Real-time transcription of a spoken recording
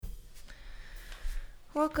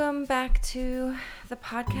Welcome back to the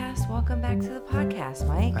podcast. Welcome back to the podcast,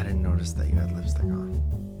 Mike. I didn't notice that you had lipstick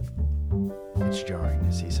on. It's jarring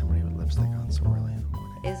to see somebody with lipstick on so early in the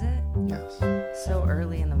morning. Is it? Yes. So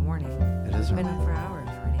early in the morning. It is It's been early. up for hours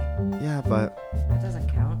already. Yeah, but That doesn't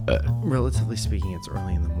count. relatively speaking, it's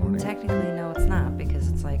early in the morning. Technically, no, it's not because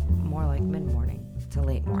it's like more like mid-morning to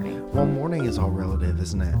late morning. Well, morning is all relative,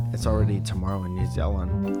 isn't it? It's already tomorrow in New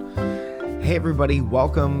Zealand. Hey, everybody.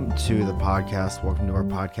 Welcome to the podcast. Welcome to our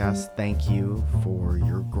podcast. Thank you for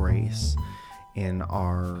your grace in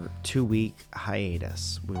our 2-week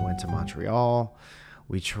hiatus. We went to Montreal.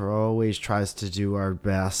 We always tries to do our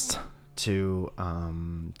best to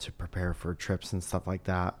prepare for trips and stuff like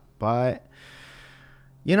that. But,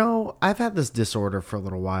 you know, I've had this disorder for a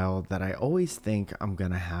little while that I always think I'm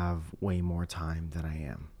going to have way more time than I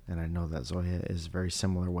am. And I know that Zoya is a very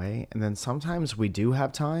similar way. And then sometimes we do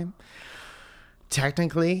have time.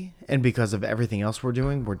 Technically, and because of everything else we're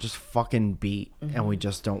doing, we're just fucking beat. Mm-hmm. And we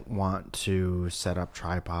just don't want to set up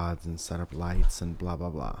tripods and set up lights and blah, blah,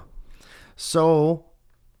 blah. So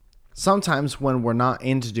sometimes when we're not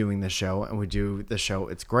into doing the show and we do the show,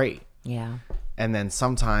 it's great. Yeah. And then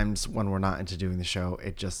sometimes when we're not into doing the show,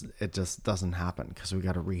 it just doesn't happen because we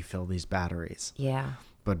got to refill these batteries. Yeah.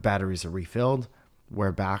 But batteries are refilled.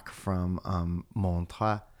 We're back from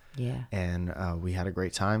Montreux. Yeah. And we had a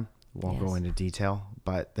great time. Won't go into detail,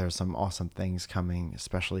 but there's some awesome things coming,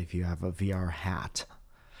 especially if you have a VR hat.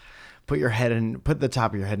 Put the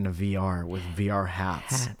top of your head in a VR with VR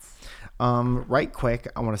hats. Right quick,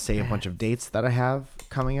 I want to say a bunch of dates that I have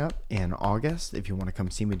coming up in August. If you want to come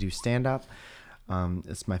see me do stand-up,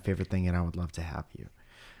 it's my favorite thing, and I would love to have you.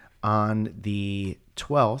 On the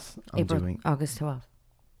 12th, August 12th.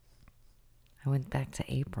 I went back to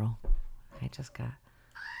April.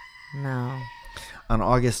 No. On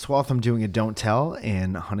August 12th, I'm doing a Don't Tell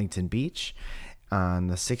in Huntington Beach. On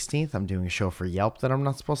the 16th, I'm doing a show for Yelp that I'm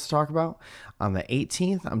not supposed to talk about. On the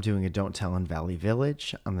 18th, I'm doing a Don't Tell in Valley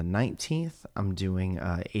Village. On the 19th, I'm doing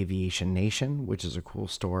Aviation Nation, which is a cool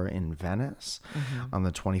store in Venice. Mm-hmm. On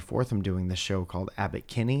the 24th, I'm doing the show called Abbott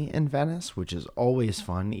Kinney in Venice, which is always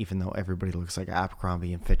fun, even though everybody looks like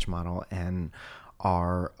Abercrombie and Fitch model and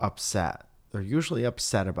are upset. They're usually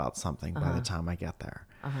upset about something by the time I get there.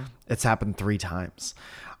 It's happened 3 times.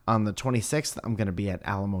 On the 26th, I'm going to be at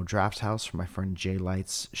Alamo Draft House for my friend Jay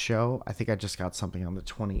Light's show. I think I just got something on the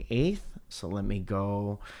 28th. So let me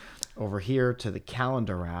go over here to the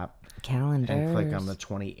calendar app. And click on the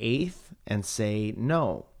 28th and say,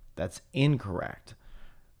 no, that's incorrect.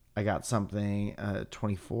 I got something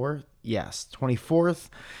 24th. Yes, 24th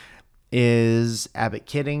is Abbott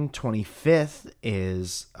Kidding. 25th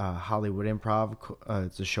is Hollywood Improv.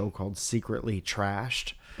 It's a show called Secretly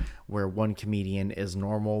Trashed, where one comedian is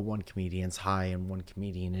normal, one comedian's high, and one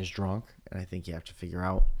comedian is drunk. And I think you have to figure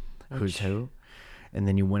out who's who. And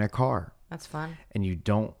then you win a car. That's fun. And you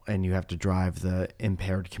have to drive the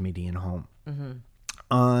impaired comedian home. Mm-hmm.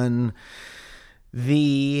 On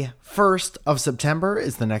the 1st of September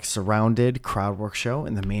is the next Surrounded crowd work show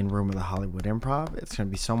in the main room of the Hollywood Improv. It's going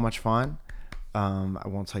to be so much fun. I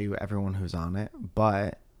won't tell you everyone who's on it,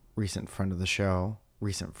 but recent guest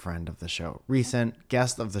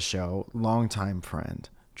of the show, longtime friend,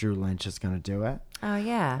 Drew Lynch is going to do it. Oh,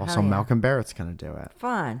 yeah. Also, Malcolm Barrett's going to do it.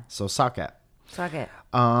 Fun. So suck it. Suck it.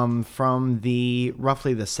 From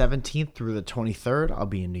roughly the 17th through the 23rd, I'll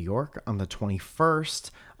be in New York. On the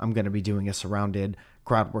 21st, I'm going to be doing a Surrounded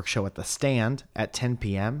crowd work show at the Stand at 10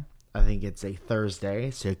 p.m. I think it's a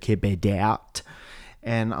Thursday, so keep it out.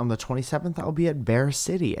 And on the 27th, I'll be at Bear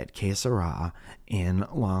City at Que Sera in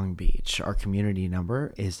Long Beach. Our community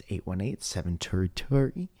number is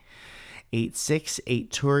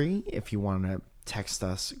 818-7-TURI-868-TURI. If you want to text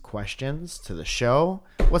us questions to the show.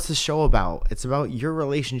 What's the show about? It's about your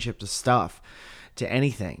relationship to stuff, to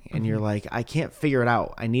anything. And you're like, I can't figure it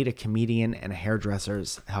out. I need a comedian and a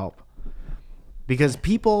hairdresser's help. Because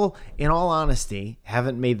people, in all honesty,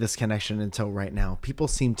 haven't made this connection until right now. People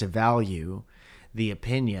seem to value the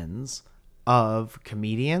opinions of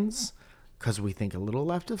comedians because we think a little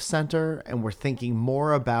left of center and we're thinking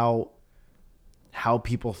more about how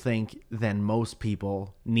people think than most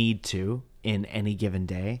people need to in any given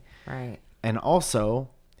day. Right. And also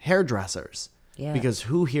hairdressers. Yeah. Because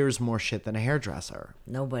who hears more shit than a hairdresser?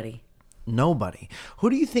 Nobody. Who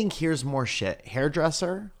do you think hears more shit?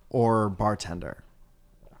 Hairdresser or bartender?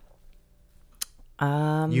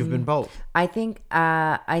 You've been both. I think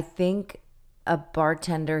a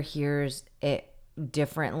bartender hears it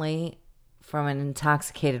differently from an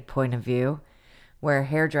intoxicated point of view, where a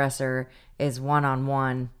hairdresser is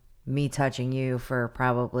one-on-one, me touching you for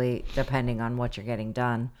probably, depending on what you're getting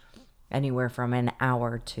done, anywhere from an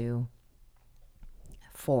hour to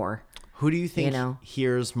 4. Who do you think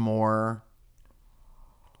hears more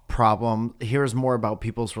about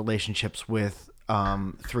people's relationships with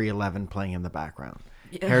 311 playing in the background?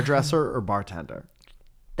 Hairdresser or bartender?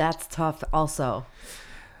 That's tough also.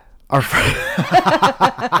 Our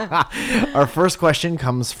first question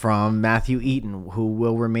comes from Matthew Eaton, who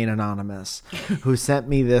will remain anonymous, who sent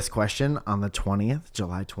me this question on the 20th,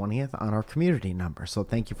 July 20th, on our community number. So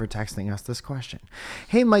thank you for texting us this question.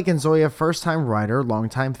 Hey, Mike and Zoya, first-time writer,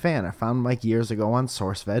 long-time fan. I found Mike years ago on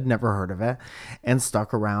SourceFed, never heard of it, and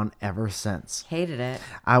stuck around ever since. Hated it.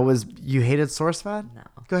 You hated SourceFed? No.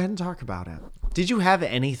 Go ahead and talk about it. Did you have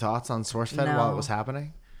any thoughts on SourceFed while it was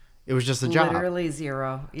happening? It was just a job. Literally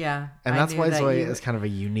zero. Yeah. And that's why Zoya is kind of a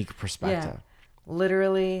unique perspective. Yeah.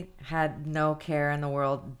 Literally had no care in the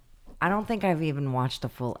world. I don't think I've even watched a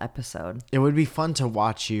full episode. It would be fun to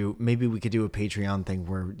watch you. Maybe we could do a Patreon thing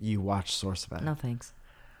where you watch SourceFed. No thanks.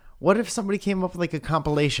 What if somebody came up with like a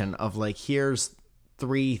compilation of like, here's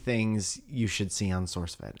 3 things you should see on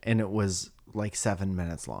SourceFed, and it was like 7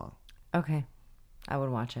 minutes long? Okay. I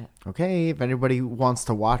would watch it. Okay. If anybody wants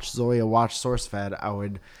to watch Zoya watch SourceFed, I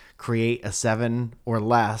would create a 7 or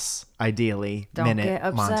less, ideally, minute get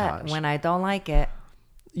upset montage. when I don't like it.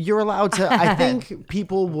 You're allowed to. I think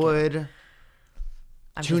people would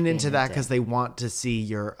tune into that because they want to see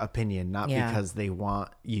your opinion, not because they want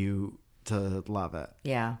you to love it.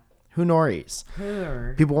 Yeah. Who knows?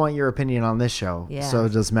 People want your opinion on this show. Yeah. So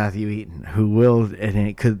does Matthew Eaton, who will,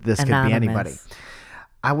 and this could be anybody.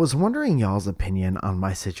 I was wondering y'all's opinion on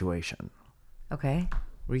my situation. Okay.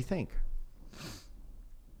 What do you think?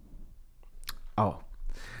 Oh.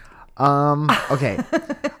 Okay.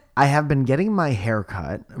 I have been getting my hair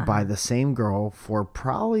cut by the same girl for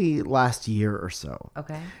probably last year or so.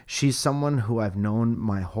 Okay. She's someone who I've known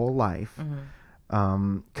my whole life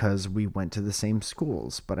because we went to the same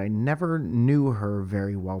schools, but I never knew her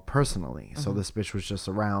very well personally. So this bitch was just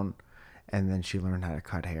around, and then she learned how to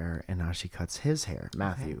cut hair, and now she cuts his hair.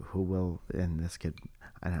 Matthew, who will, and this kid,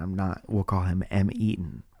 and I'm not, we'll call him M.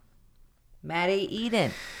 Eaton. Maddie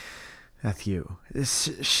Eden. Matthew.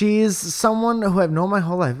 She's someone who I've known my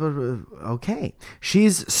whole life. Okay.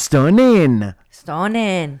 She's stunning.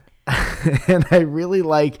 Stunning. And I really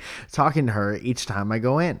like talking to her each time I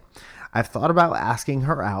go in. I've thought about asking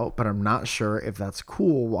her out, but I'm not sure if that's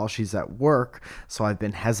cool while she's at work, so I've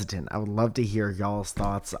been hesitant. I would love to hear y'all's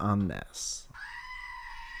thoughts on this.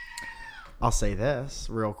 I'll say this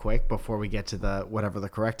real quick before we get to the whatever the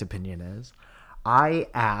correct opinion is. I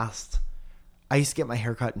used to get my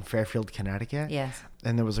hair cut in Fairfield, Connecticut. Yes.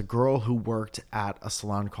 And there was a girl who worked at a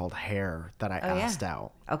salon called Hair that I asked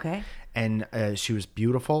out. Okay. And she was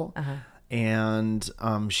beautiful. Uh-huh. And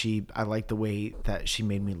I liked the way that she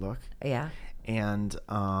made me look. Yeah. And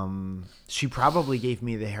she probably gave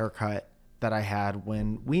me the haircut that I had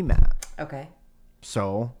when we met. Okay.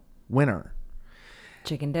 So, winner.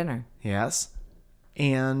 Chicken dinner. Yes.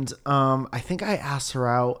 And I think I asked her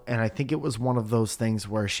out, and I think it was one of those things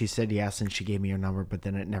where she said yes and she gave me her number, but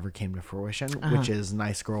then it never came to fruition, which is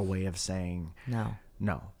nice girl way of saying no.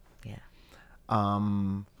 No. Yeah.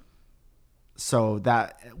 So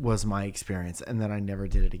that was my experience, and then I never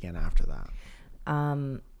did it again after that.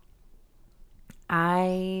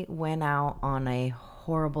 I went out on a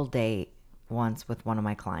horrible date once with one of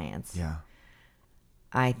my clients. Yeah.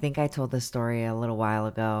 I think I told this story a little while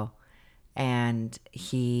ago. And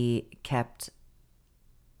he kept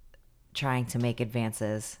trying to make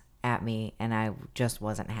advances at me, and I just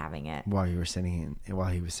wasn't having it. While he was sitting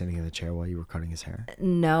in the chair while you were cutting his hair?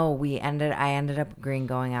 No, I ended up agreeing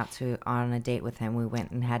going out on a date with him. We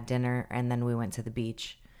went and had dinner, and then we went to the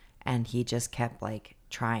beach, and he just kept like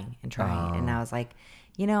trying and trying. And I was like,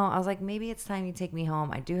 maybe it's time you take me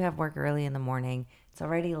home. I do have work early in the morning. It's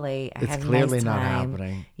already late. I have clearly nice time, not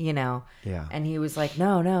happening. Yeah. And he was like,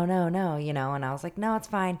 no, and I was like, no, it's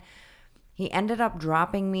fine. He ended up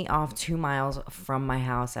dropping me off 2 miles from my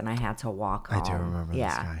house, and I had to walk home. I do remember this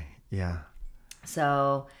guy. Yeah.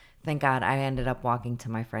 So thank God I ended up walking to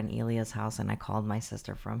my friend Elia's house, and I called my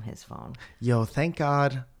sister from his phone. Yo, thank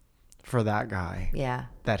God for that guy. Yeah.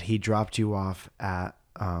 That he dropped you off at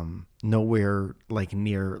nowhere like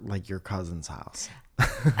near like your cousin's house.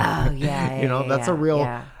 Oh yeah. That's a real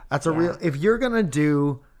real, if you're gonna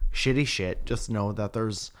do shitty shit, just know that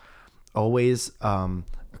there's always a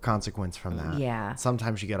consequence from that. Yeah.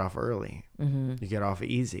 Sometimes you get off early. Mm-hmm. You get off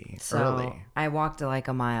easy early. I walked like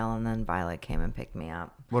a mile, and then Violet came and picked me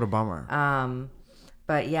up. What a bummer.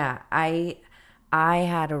 But yeah, I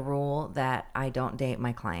had a rule that I don't date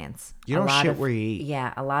my clients. You don't shit where you eat.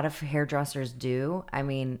 Yeah, a lot of hairdressers do. I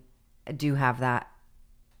mean, do have that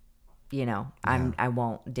I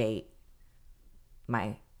won't date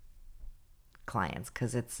my clients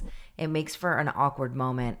because it makes for an awkward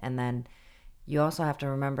moment. And then you also have to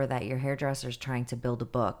remember that your hairdresser is trying to build a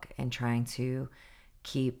book and trying to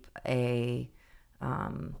keep a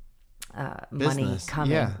money Business.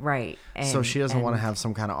 coming, Yeah. right? So she doesn't want to have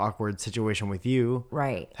some kind of awkward situation with you,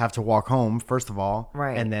 right, have to walk home first of all,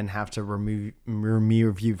 right, and then have to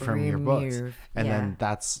remove you from your books, and then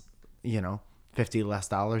that's $50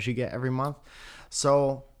 less you get every month.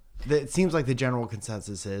 So it seems like the general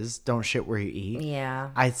consensus is don't shit where you eat.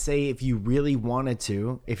 Yeah. I'd say if you really wanted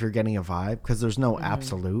to, if you're getting a vibe, because there's no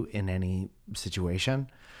absolute in any situation.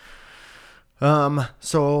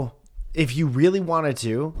 So if you really wanted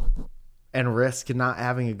to and risk not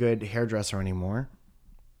having a good hairdresser anymore,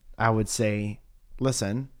 I would say,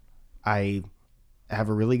 listen, I have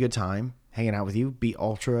a really good time hanging out with you. Be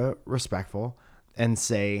ultra respectful and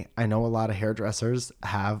say, I know a lot of hairdressers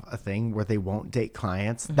have a thing where they won't date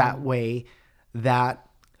clients. That way, that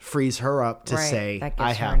frees her up to say, that gets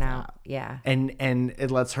I her have now. that. Yeah. And it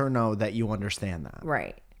lets her know that you understand that.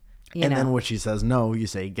 Right. And then when she says no, you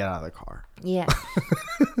say, get out of the car. Yeah.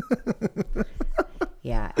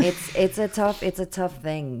 Yeah. It's a tough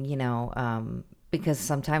thing, because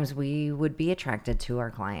sometimes we would be attracted to our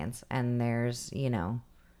clients and there's, you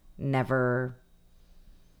never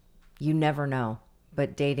know.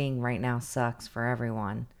 But dating right now sucks for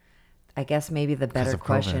everyone. I guess maybe the better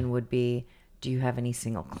question would be, do you have any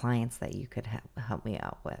single clients that you could help me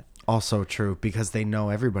out with? Also true, because they know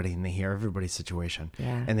everybody and they hear everybody's situation.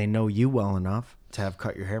 Yeah. And they know you well enough to have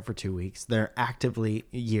cut your hair for 2 weeks. They're actively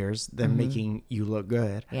they're making you look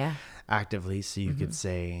good. Yeah. Actively. So you could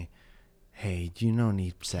say, hey, do you know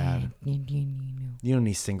any sad? You know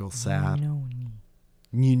any single sad? You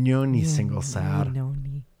know any single sad? Do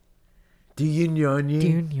you know any? Do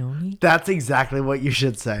you know any? That's exactly what you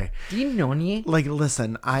should say. Do you know any? Like,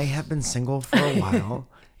 listen, I have been single for a while.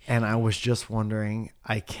 And I was just wondering,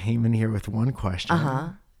 I came in here with one question.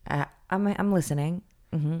 I'm listening.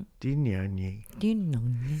 Mm-hmm. Do you know me? Do you know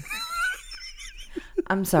me?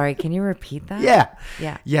 I'm sorry. Can you repeat that? Yeah.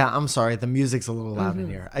 Yeah, I'm sorry. The music's a little loud in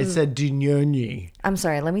here. I said, do you know me? I'm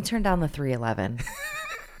sorry. Let me turn down the 311.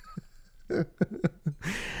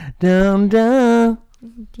 Down, down.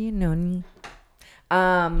 Do you know me?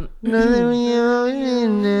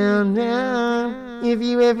 If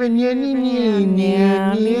you ever knew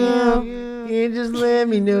you just let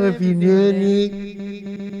me know if you knew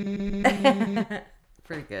me.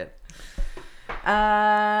 Pretty good.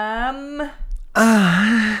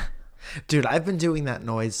 Dude, I've been doing that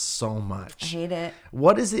noise so much. I hate it.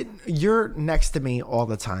 What is it? You're next to me all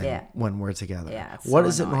the time when we're together. Yeah. What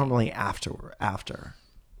is it normally after?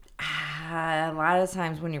 A lot of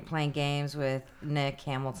times when you're playing games with Nick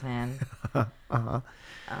Hamilton. A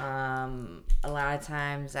lot of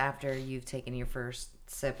times after you've taken your first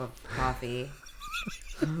sip of coffee.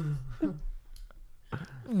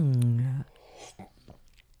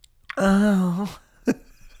 Oh.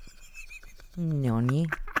 Noni.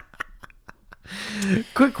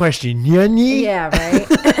 Quick question, Noni? Yeah,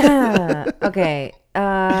 right? Okay.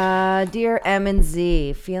 Dear M and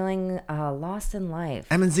Z, feeling lost in life.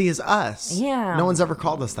 M and Z is us. Yeah. No one's ever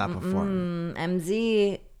called us that before.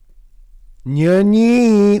 MZ.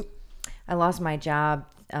 Noni. I lost my job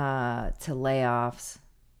to layoffs.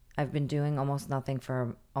 I've been doing almost nothing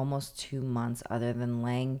for almost 2 months other than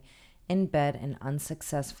laying in bed and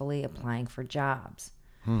unsuccessfully applying for jobs.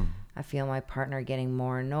 I feel my partner getting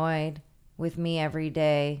more annoyed with me every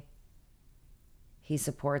day. He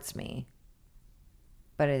supports me,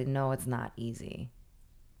 but I know it's not easy.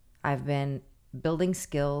 I've been building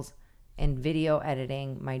skills in video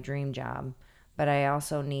editing, my dream job, but I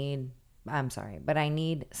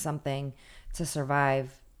need something to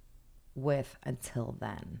survive with until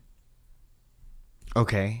then.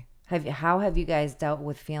 Okay. How have you guys dealt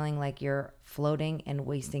with feeling like you're floating and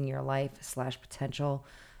wasting your life / potential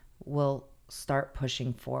will start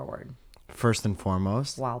pushing forward? First and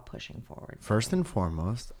foremost, I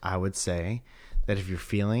would say that if you're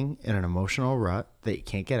feeling in an emotional rut that you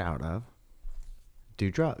can't get out of, do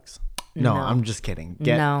drugs. No, I'm just kidding.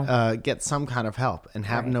 Get some kind of help and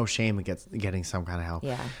have no shame in getting some kind of help.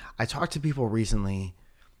 Yeah. I talked to people recently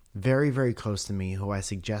very, very close to me who I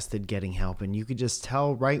suggested getting help, and you could just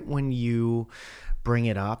tell right when you bring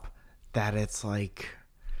it up that it's like,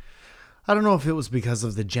 I don't know if it was because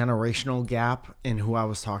of the generational gap in who I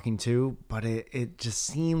was talking to, but it just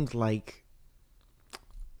seemed like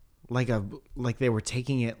they were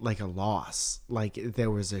taking it like a loss, like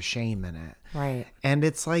there was a shame in it. Right. And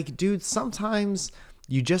it's like, dude, sometimes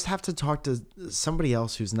You just have to talk to somebody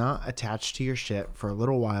else who's not attached to your shit for a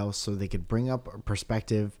little while so they could bring up a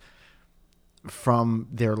perspective from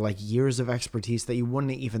their like years of expertise that you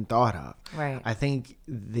wouldn't have even thought of. Right. I think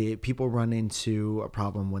the people run into a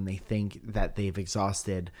problem when they think that they've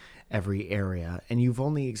exhausted every area, and you've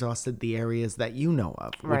only exhausted the areas that you know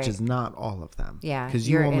of, Right. which is not all of them. Yeah. Because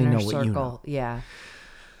you your only inner know what you know. Yeah.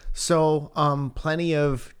 So, plenty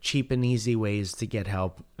of cheap and easy ways to get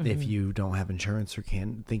help if you don't have insurance or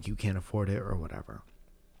think you can't afford it or whatever.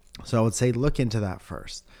 So I would say look into that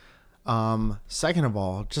first. Second of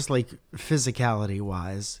all, just like physicality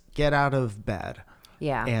wise, get out of bed.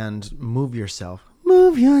 Yeah. And move yourself.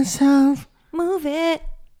 Move yourself. Move it.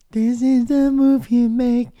 This is the move you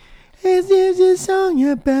make. This is a song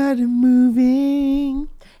about moving.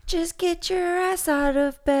 Just get your ass out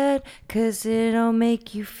of bed, 'cause it'll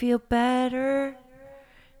make you feel better.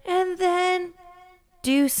 And then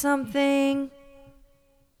do something.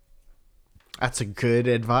 That's a good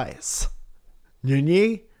advice.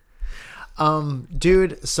 Nuni?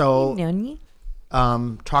 Dude, so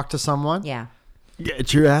talk to someone. Yeah.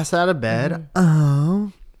 Get your ass out of bed.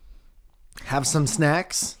 Have some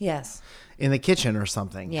snacks. Yes. In the kitchen or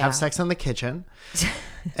something. Yeah. Have sex in the kitchen.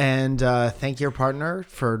 And thank your partner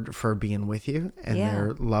for being with you and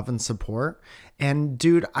their love and support. And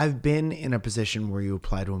dude, I've been in a position where you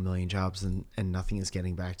apply to a million jobs and nothing is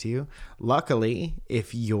getting back to you. Luckily,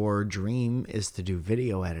 if your dream is to do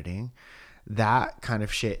video editing, that kind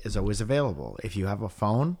of shit is always available. If you have a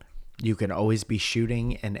phone, you can always be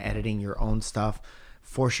shooting and editing your own stuff.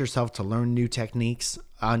 Force yourself to learn new techniques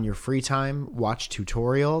on your free time, watch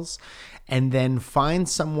tutorials, and then find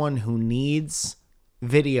someone who needs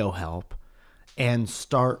video help and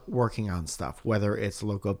start working on stuff, whether it's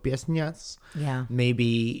local business. Yeah.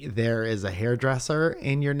 Maybe there is a hairdresser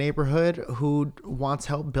in your neighborhood who wants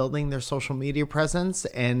help building their social media presence.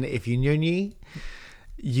 And if you know ye,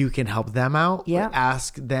 you can help them out. Yeah.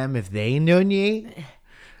 Ask them if they know ye.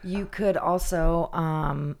 You could also,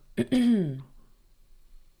 I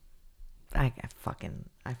fucked it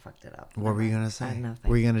up. What were you going to say? Nothing.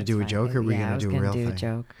 Were you going to It's do a fine. joke or were you going to do a real thing? A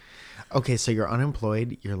joke. Okay, so you're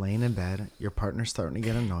unemployed, you're laying in bed, your partner's starting to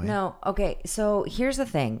get annoyed. No, okay, so here's the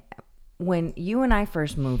thing. When you and I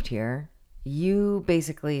first moved here, you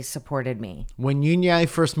basically supported me. When you and I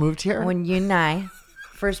first moved here? When you and I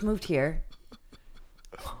first moved here.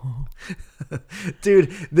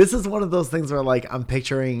 Dude, this is one of those things where like I'm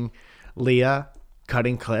picturing Leah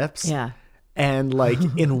cutting clips. Yeah. And like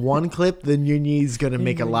in one clip, the Nuni's gonna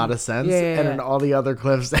make a lot of sense, and in all the other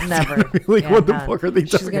clips, it's Never. gonna be like, what the fuck are they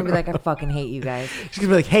talking She's gonna be about? like, I fucking hate you guys. She's gonna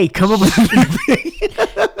be like, hey, come up with a new thing.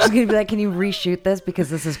 She's gonna be like, can you reshoot this because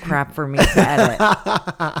this is crap for me to edit.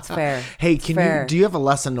 It's fair. Hey, It's fair. do you have a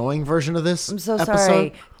less annoying version of this? I'm so episode?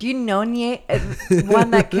 sorry. Do you know one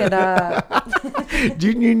that could? Do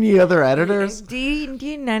you need any other editors? Do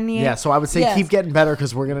you know any? Yeah, so I would say keep getting better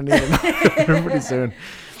because we're gonna need it pretty soon.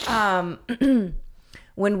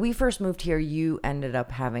 When we first moved here, you ended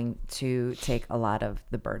up having to take a lot of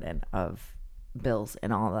the burden of bills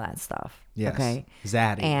and all of that stuff. Yes. Okay.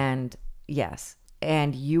 Zaddy. And yes.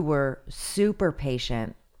 And you were super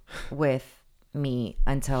patient with me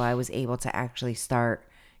until I was able to actually start,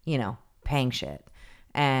 paying shit.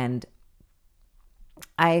 And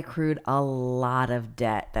I accrued a lot of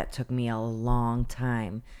debt that took me a long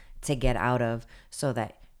time to get out of so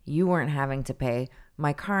that you weren't having to pay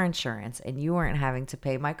my car insurance and you weren't having to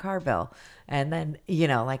pay my car bill and then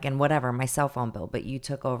and whatever, my cell phone bill, but you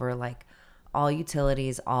took over like all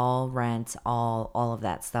utilities, all rent, all of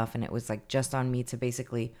that stuff, and it was like just on me to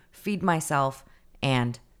basically feed myself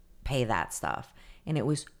and pay that stuff. And it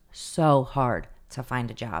was so hard to find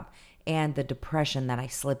a job, and the depression that I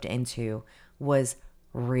slipped into was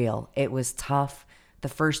real. It was tough. The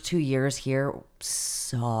first 2 years here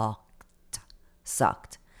sucked.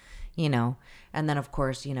 And then of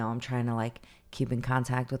course, I'm trying to like keep in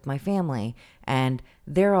contact with my family, and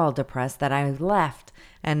they're all depressed that I left,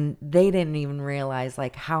 and they didn't even realize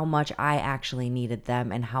like how much I actually needed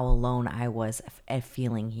them and how alone I was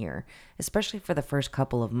feeling here, especially for the first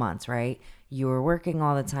couple of months, right? You were working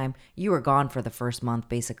all the time. You were gone for the first month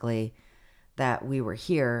basically that we were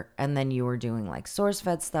here, and then you were doing like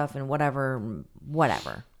SourceFed stuff and whatever.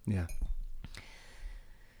 Yeah.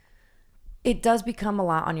 It does become a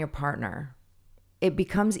lot on your partner. It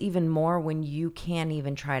becomes even more when you can't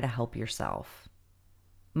even try to help yourself.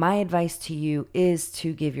 My advice to you is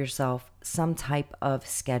to give yourself some type of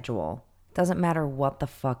schedule. Doesn't matter what the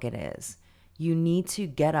fuck it is. You need to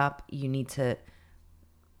get up. You need to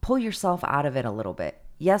pull yourself out of it a little bit.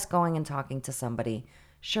 Yes, going and talking to somebody.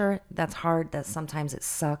 Sure, that's hard. That sometimes it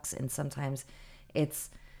sucks and sometimes It's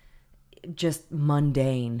just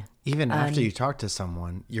mundane. Even after you talk to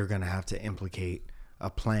someone, you're going to have to implicate a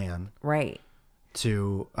plan. Right.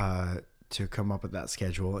 To come up with that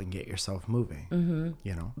schedule and get yourself moving. Mm-hmm.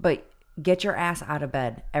 You know? But get your ass out of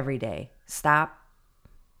bed every day. Stop.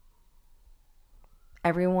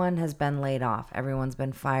 Everyone has been laid off. Everyone's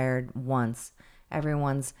been fired once.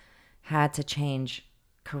 Everyone's had to change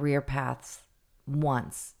career paths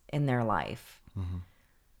once in their life. Mm-hmm.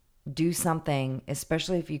 Do something,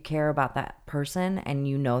 especially if you care about that person and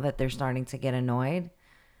you know that they're starting to get annoyed.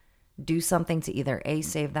 Do something to either A,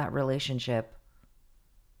 save that relationship,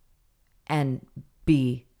 and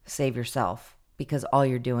B, save yourself, because all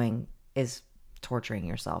you're doing is torturing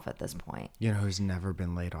yourself at this point. You know who's never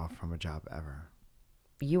been laid off from a job ever?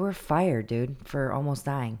 You were fired, dude, for almost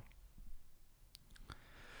dying.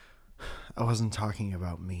 I wasn't talking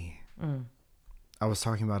about me. I was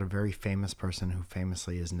talking about a very famous person who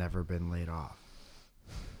famously has never been laid off.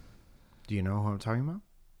 Do you know who I'm talking about?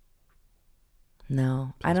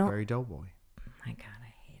 No, I don't. Pillsbury Doughboy. My God,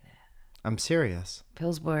 I hate it. I'm serious.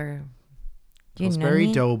 Pillsbury.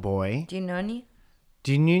 Pillsbury Doughboy. Do you know any?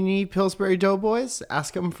 Do you need Pillsbury Doughboys?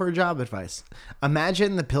 Ask them for job advice.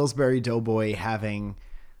 Imagine the Pillsbury Doughboy having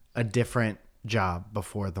a different job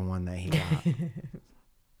before the one that he got.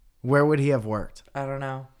 Where would he have worked? I don't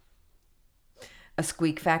know. A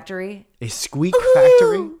squeak factory? A squeak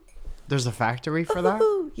factory? There's a factory for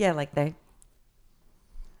that? Yeah, like they.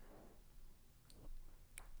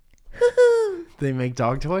 They make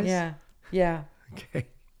dog toys? Yeah. Yeah. Okay.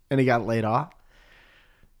 And he got laid off?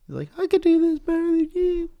 He's like, I could do this better than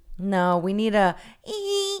you. No, we need a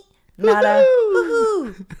not a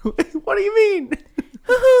woohoo. What do you mean?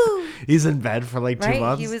 Woohoo. He's in bed for like 2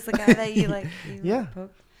 months. He was the guy that you like. Yeah.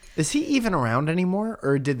 Poked. Is he even around anymore?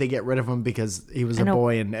 Or did they get rid of him because he was a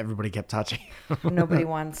boy and everybody kept touching him? Nobody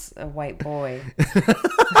wants a white boy.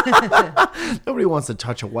 Nobody wants to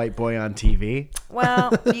touch a white boy on TV.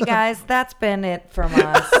 Well, you guys, that's been it from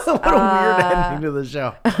us. What a weird ending to the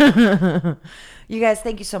show. You guys,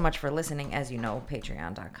 thank you so much for listening. As you know,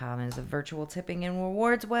 patreon.com is a virtual tipping and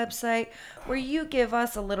rewards website where you give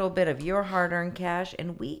us a little bit of your hard-earned cash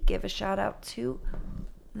and we give a shout out to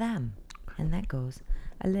them. And that goes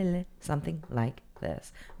a little something like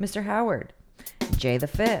this. Mr. Howard, Jay the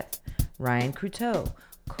Fifth, Ryan Cruteau,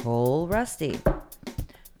 Cole Rusty,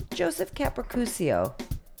 Joseph Capricusio,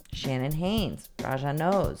 Shannon Haynes, Raja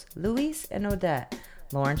Nose, Luis and Odette,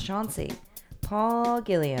 Lauren Chauncey, Paul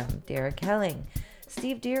Gilliam, Derek Helling,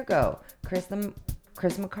 Steve Diergo, Chris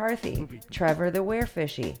McCarthy, Trevor the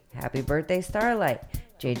Werefishy, Happy Birthday Starlight,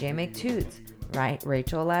 JJ McToots,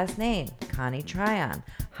 Rachel last name, Connie Tryon,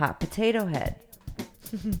 Hot Potato Head.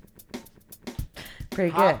 Pretty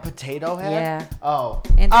good. Hot Potato Head? Yeah. Oh.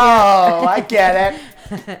 I get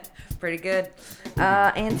it. Pretty good.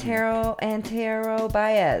 Antero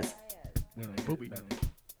Baez.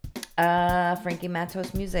 Frankie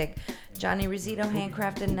Matos Music. Johnny Rizito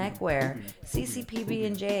Handcrafted Neckwear.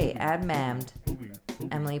 CCPB&J Admammed.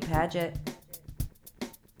 Emily Paget.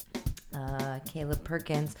 Caleb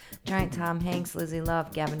Perkins, Giant Tom Hanks, Lizzie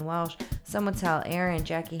Love, Gavin Welsh, Someone Tell Aaron,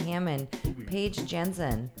 Jackie Hammond, Paige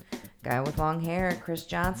Jensen, Guy with Long Hair, Chris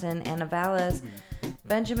Johnson, Anna Valles,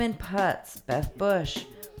 Benjamin Putz, Beth Bush,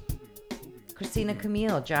 Christina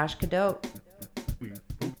Camille, Josh Cadote,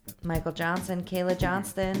 Michael Johnson, Kayla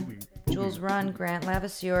Johnston, Jules Run, Grant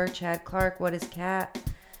Lavasieur, Chad Clark, What is Cat,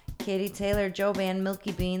 Katie Taylor, Joe Van,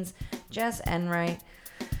 Milky Beans, Jess Enright,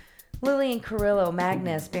 Lillian Carrillo,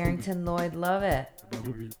 Magnus, Barrington Lloyd, Love It,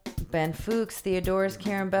 Ben Fuchs, Theodorus,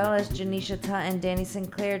 Karen Bellis, Janisha Tutton, Danny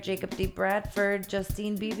Sinclair, Jacob D. Bradford,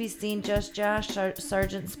 Justine Beebestein, Just Josh,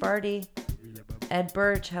 Sergeant Sparty, Ed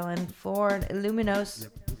Birch, Helen Ford, Illuminos,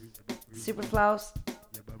 Superflaus.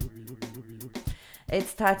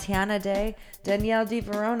 It's Tatiana Day, Danielle Di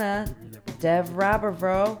Verona, Dev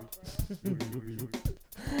Robervro.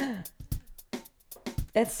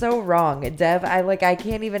 It's so wrong. Dev, I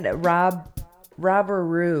can't even.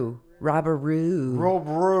 Robberoo.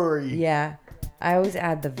 Yeah. I always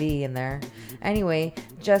add the V in there. Anyway,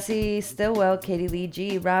 Jesse Stillwell, Katie Lee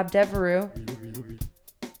G, Rob Devereux,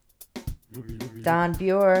 Don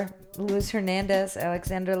Buer, Luis Hernandez,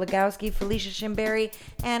 Alexander Legowski, Felicia Shimberry,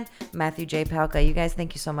 and Matthew J. Palka. You guys,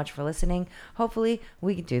 thank you so much for listening. Hopefully,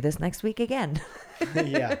 we can do this next week again.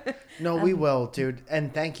 Yeah. No, we will, dude.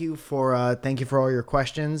 And thank you for all your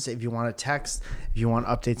questions. If you want to text, if you want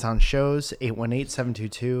updates on shows,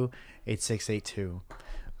 818-722-8682.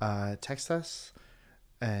 Text us,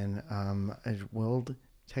 and we'll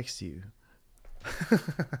text you.